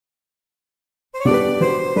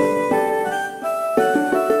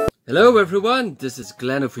Hello everyone, this is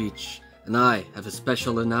wich, and I have a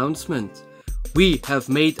special announcement. We have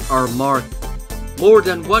made our mark. More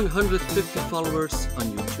than 150 followers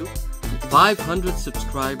on YouTube and 500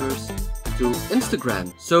 subscribers to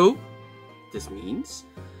Instagram. So, this means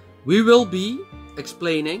we will be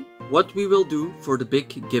explaining what we will do for the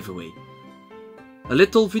big giveaway. A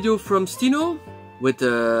little video from Stino with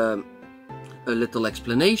a little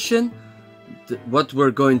explanation what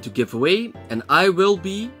we're going to give away, and I will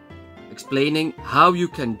be explaining how you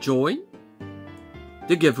can join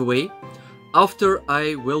the giveaway after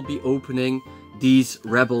I will be opening these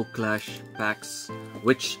Rebel Clash packs,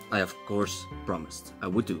 which I of course promised I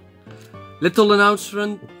would do. Little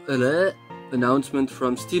announcement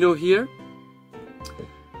from Stino here.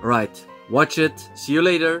 Alright, watch it. See you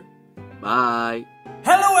later. Bye.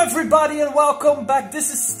 Hello everybody and welcome back.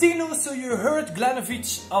 This is Stino. So you heard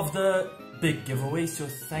wich of the big giveaway, so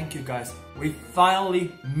thank you guys. We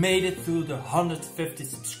finally made it through the 150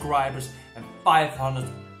 subscribers and 500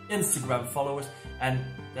 Instagram followers, and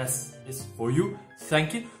this is for you.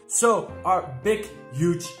 Thank you. So our big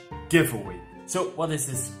huge giveaway. So what is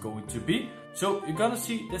this going to be? So you're gonna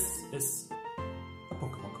see this is a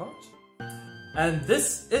Pokemon card, and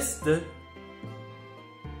this is the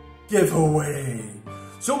giveaway.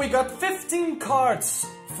 So we got 15 cards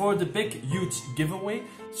for the big huge giveaway.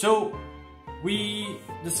 So we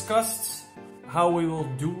discussed how we will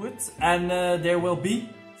do it, and there will be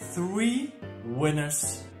 3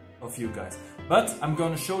 winners of you guys. But I'm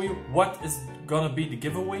gonna show you what is gonna be the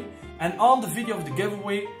giveaway, and on the video of the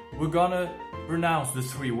giveaway we're gonna pronounce the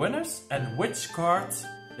 3 winners and which card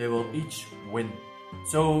they will each win.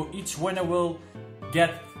 So each winner will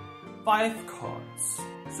get 5 cards.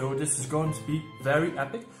 So this is going to be very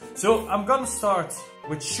epic. So I'm gonna start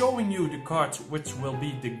with showing you the cards which will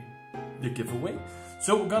be the giveaway.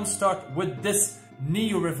 So we're gonna start with this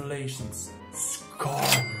Neo Revelations Scar.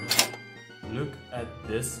 Look at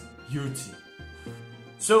this beauty.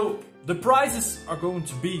 So the prizes are going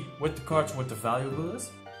to be with the cards what the valuable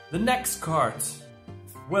is. The next card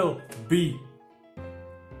will be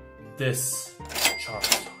this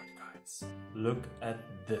Charizard, guys. Look at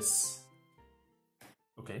this.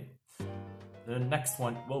 Okay. The next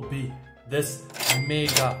one will be this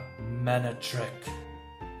Mega Manatrick.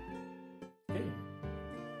 Okay.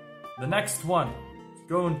 The next one is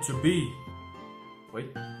going to be...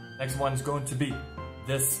 Next one is going to be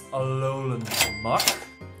this Alolan Muck.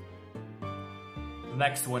 The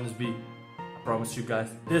next one is I promise you guys,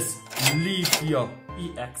 this Leafeon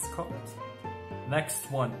EX card.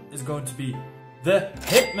 Next one is going to be the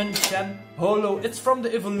Hitmonchan Holo. It's from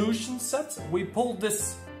the Evolution set. We pulled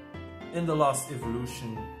this in the last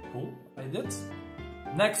Evolution pull I did.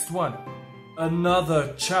 Next one,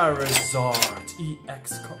 another Charizard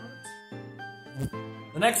EX card.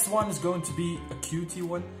 The next one is going to be a cutie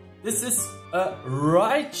one. This is a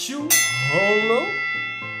Raichu Holo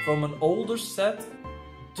from an older set.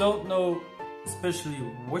 Don't know especially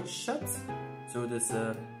which set. So this is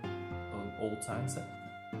an old time set.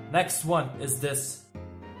 Next one is this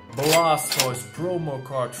Blastoise promo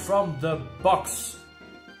card from the box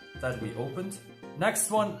that we opened.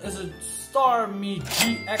 Next one is a Starmie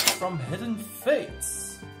GX from Hidden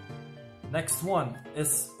Fates. Next one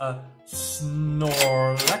is a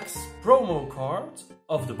Snorlax promo card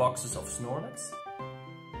of the boxes of Snorlax.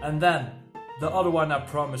 And then the other one I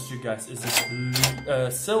promised you guys is this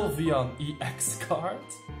Sylveon EX card.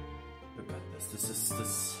 Look at this. This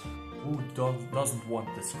is who doesn't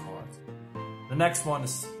want this card? The next one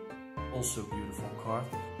is also a beautiful card.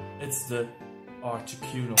 It's the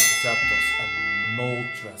Articuno, Zapdos and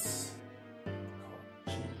Moltres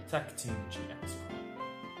Tag Team GX card.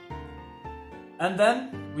 And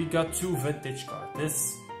then we got 2 vintage cards.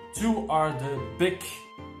 These 2 are the big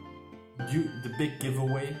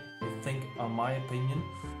giveaway, I think, in my opinion.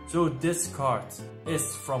 So this card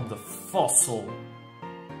is from the Fossil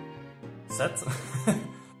set.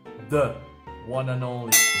 The one and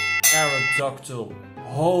only Aerodactyl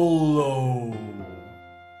Holo.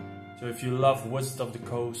 So if you love Wizard of the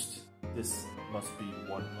Coast, this must be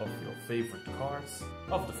one of your favorite cards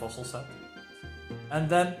of the Fossil set. And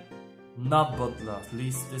then, not but not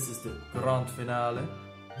least, this is the grand finale.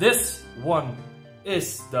 This one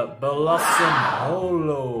is the Blossom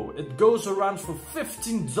Holo. It goes around for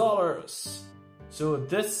 $15. So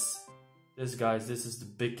this guys, this is the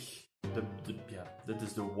big, that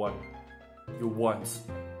is the one you want.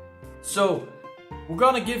 So we're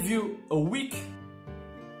gonna give you a week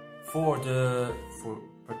for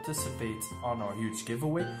participate on our huge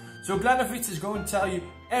giveaway. So wich is going to tell you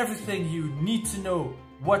everything you need to know,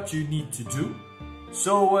 what you need to do.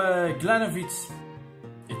 So wich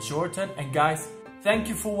it's your turn. And guys, thank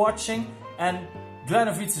you for watching. And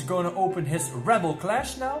guyzz is going to open his Rebel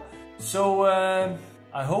Clash now. So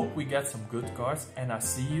I hope we get some good cards. And I'll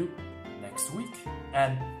see you next week.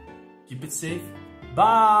 And keep it safe.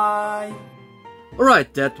 Bye!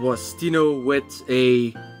 Alright, that was Tino with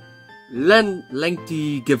a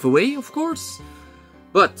lengthy giveaway, of course.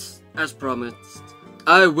 But, as promised,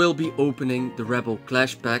 I will be opening the Rebel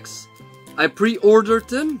Clash packs. I pre-ordered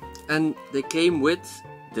them and they came with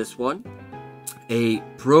this one. A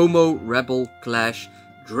promo Rebel Clash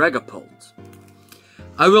Dragapult.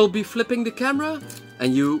 I will be flipping the camera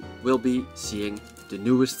and you will be seeing the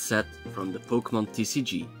newest set from the Pokemon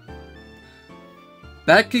TCG.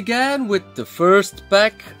 Back again with the first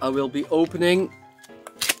pack. I will be opening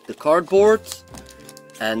the cardboard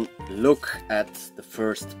and look at the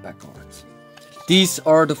first pack art. These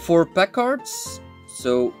are the 4 pack cards,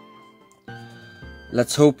 so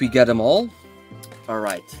let's hope we get them all.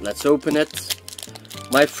 Alright, let's open it.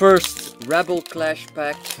 My first Rebel Clash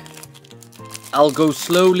pack. I'll go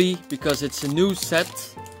slowly because it's a new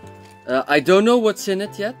set. I don't know what's in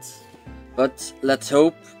it yet, but let's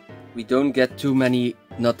hope we don't get too many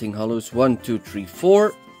nothing hollows. 1, 2, 3,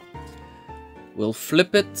 4. We'll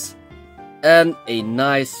flip it. And a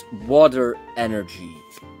nice water energy.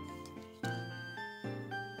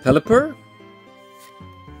 Pelipper.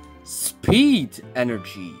 Speed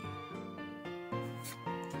energy.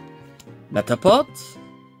 Metapod.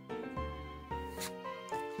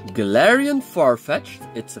 Galarian Farfetch'd.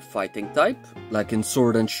 It's a fighting type, like in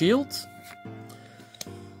Sword and Shield.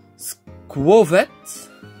 Squovet.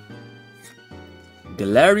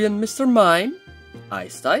 Galarian Mr. Mime,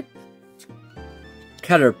 Ice type.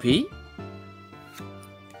 Caterpie.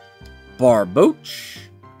 Barboach.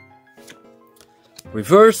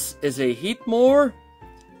 Reverse is a Heatmore.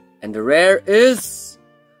 And the rare is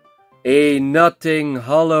a Nothing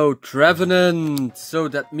Hollow Trevenant. So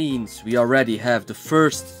that means we already have the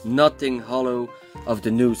first Nothing Hollow of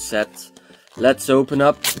the new set. Let's open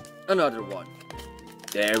up another one.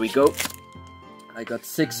 There we go. I got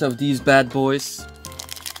 6 of these bad boys.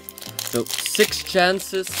 So 6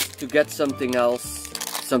 chances to get something else,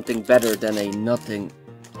 something better than a Nothing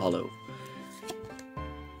Hollow.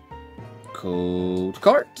 Code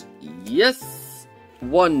card. Yes.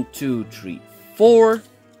 1, 2, 3, 4.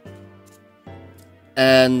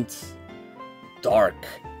 And Dark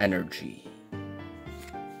Energy.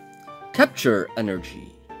 Capture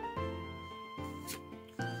Energy.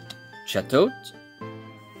 Chatot.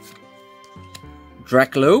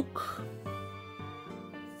 Dracloak.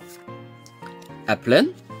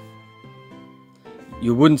 Applin.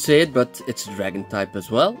 You wouldn't say it, but it's a dragon type as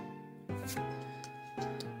well.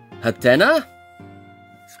 Hatena.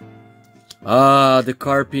 Ah, the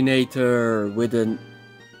Carpinator with a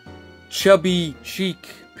chubby chic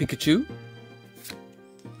Pikachu.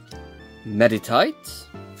 Meditite.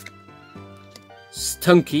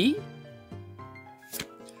 Stunky.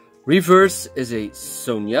 Reverse is a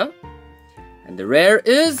Sonia. And the rare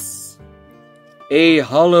is a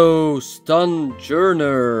Hollow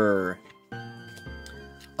Stunjourner.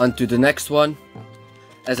 On to the next one.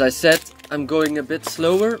 As I said, I'm going a bit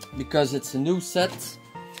slower because it's a new set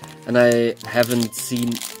and I haven't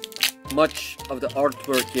seen much of the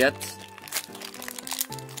artwork yet.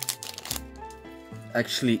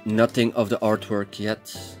 Actually, nothing of the artwork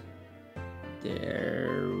yet.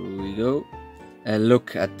 There we go. And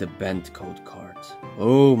look at the band code card.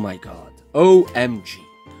 Oh my god. OMG.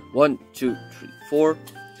 1, 2, 3, 4.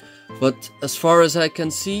 But as far as I can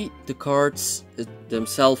see, the cards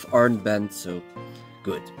themselves aren't bent, so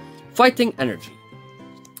good. Fighting Energy.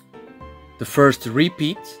 The first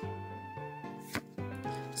repeat.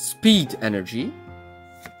 Speed Energy.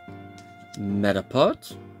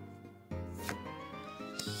 Metapod.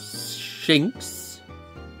 Shinx.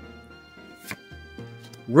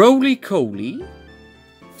 Roly-Coly.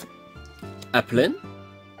 Applin.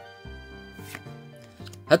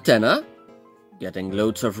 Hatena. Getting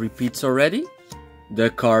loads of repeats already. The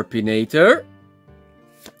Carpinator.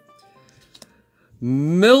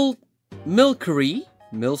 Milcery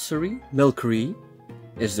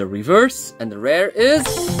is the reverse, and the rare is...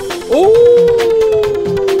 Oh!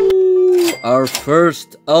 Our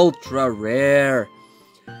first ultra rare.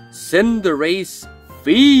 Cinderace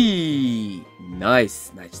V.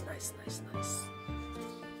 Nice.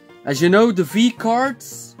 As you know, the V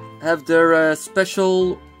cards have their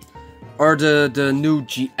special... Or the new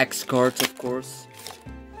GX cards, of course.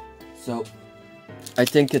 So, I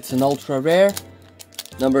think it's an ultra rare.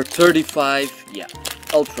 Number 35, yeah,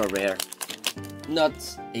 ultra rare. Not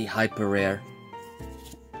a hyper rare.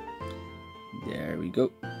 There we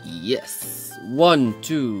go. Yes. 1,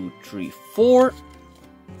 2, 3, 4.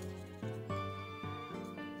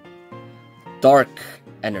 Dark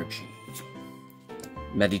energy.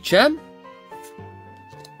 Medicham.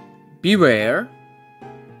 Beware.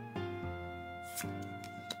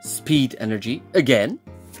 Speed energy again.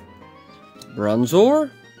 Bronzor.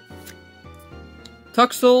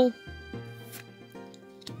 Tuxel.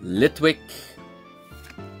 Litwick.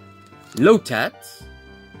 Lotat.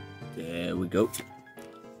 There we go.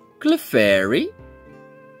 Clefairy.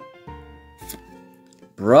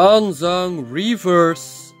 Bronzong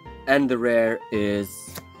reverse. And the rare is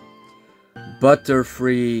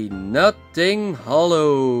Butterfree Nothing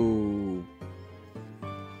Hollow.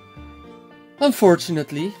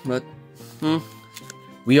 Unfortunately, but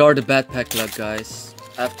we are the Badpackluck guys,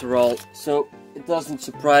 after all, so it doesn't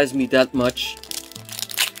surprise me that much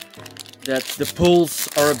that the pulls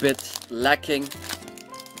are a bit lacking.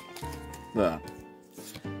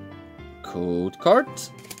 Code card.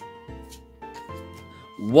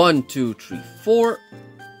 1, 2, 3, 4.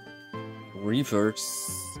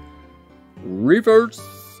 Reverse. Reverse.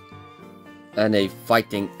 And a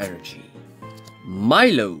fighting energy.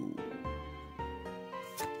 Milo.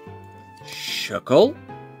 Shuckle.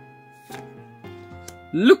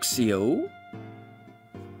 Luxio.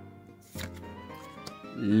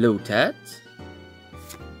 Lotat.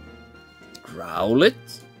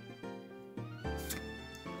 Growlit.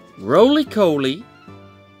 Roly-Coly.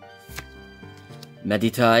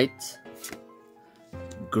 Meditite.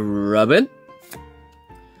 Grubbin.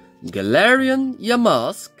 Galarian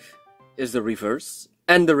Yamask is the reverse.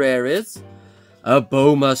 And the rare is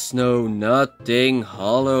Aboma Snow Nothing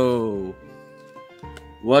Hollow.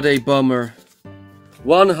 What a bummer.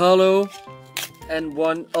 1 hollow and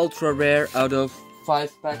 1 ultra rare out of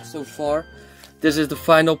 5 packs so far. This is the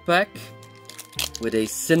final pack with a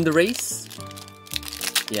Cinderace.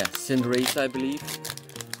 Yeah, Cinderace I believe.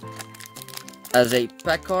 As a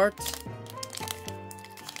pack art.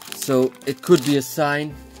 So it could be a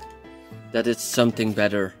sign that it's something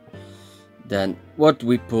better than what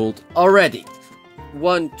we pulled already.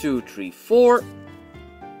 1, 2, 3, 4.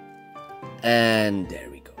 And there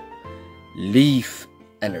we go. Leaf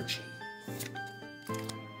energy.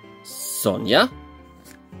 Sonia.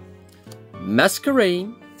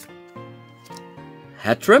 Masquerain.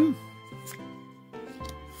 Hattrem.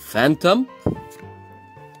 Phantom.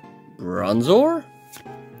 Bronzor.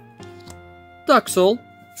 Tuxel.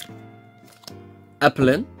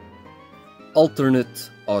 Applin. Alternate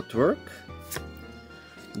artwork.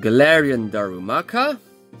 Galarian Darumaka.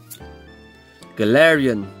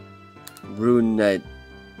 Galarian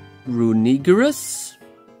Runigerus.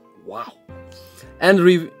 Wow. And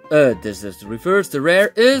this is the reverse. The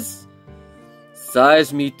rare is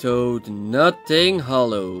Seismitoad Nothing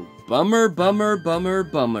Hollow. Bummer, bummer, bummer,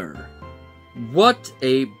 bummer. What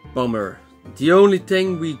a bummer. The only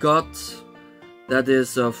thing we got that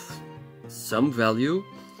is of some value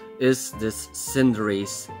is this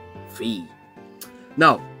Cinderace V.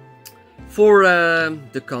 Now, for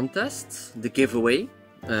the contest, the giveaway,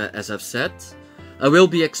 as I've said, I will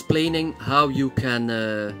be explaining how you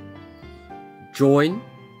can join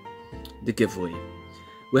the giveaway.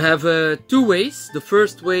 We have 2 ways. The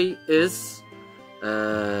first way is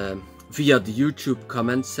via the YouTube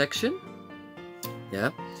comment section.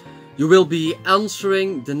 Yeah, you will be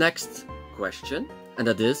answering the next question, and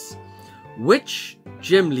that is, which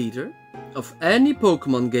gym leader of any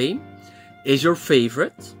Pokemon game is your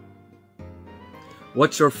favorite?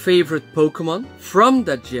 What's your favorite Pokemon from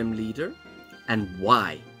that gym leader and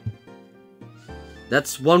why?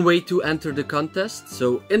 That's one way to enter the contest.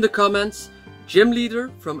 So in the comments, gym leader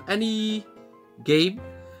from any game,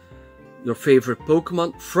 your favorite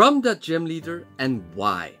Pokemon from that gym leader and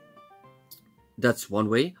why. That's one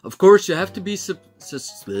way. Of course, you have to be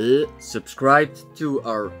subscribed to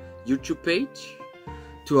our YouTube page,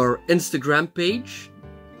 to our Instagram page.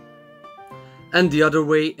 And the other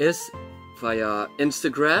way is via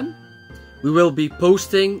Instagram. We will be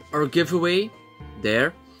posting our giveaway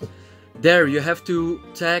there. There you have to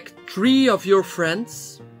tag 3 of your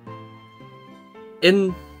friends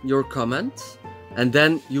in your comment, and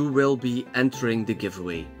then you will be entering the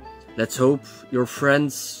giveaway. Let's hope your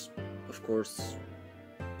friends, of course,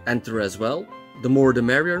 enter as well. The more the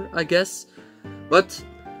merrier, I guess. But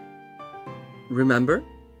remember,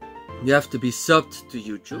 you have to be subbed to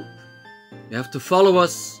YouTube. You have to follow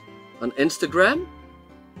us on Instagram,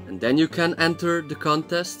 and then you can enter the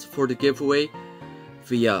contest for the giveaway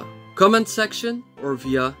via comment section or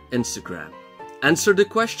via Instagram. Answer the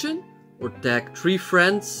question or tag 3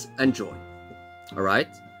 friends and join. Alright?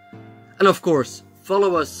 And of course,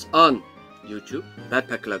 follow us on YouTube,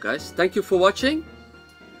 Badpackluck guys. Thank you for watching.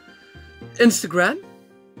 Instagram,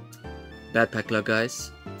 Badpackluck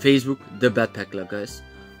guys. Facebook, the Badpackluck guys.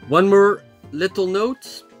 One more little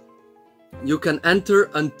note. You can enter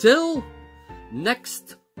until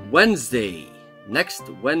next Wednesday. Next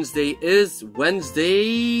Wednesday is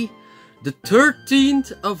Wednesday the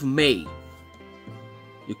 13th of May.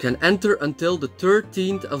 You can enter until the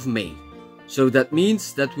 13th of May. So that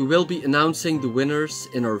means that we will be announcing the winners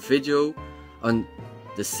in our video on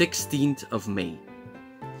the 16th of May.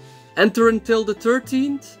 Enter until the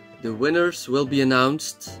 13th. The winners will be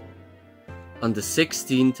announced on the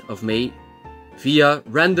 16th of May via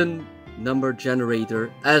random number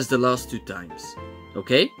generator as the last 2 times.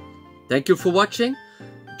 Okay? Thank you for watching.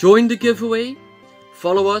 Join the giveaway,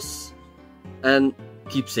 follow us, and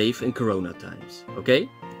keep safe in Corona times. Okay?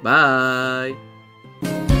 Bye!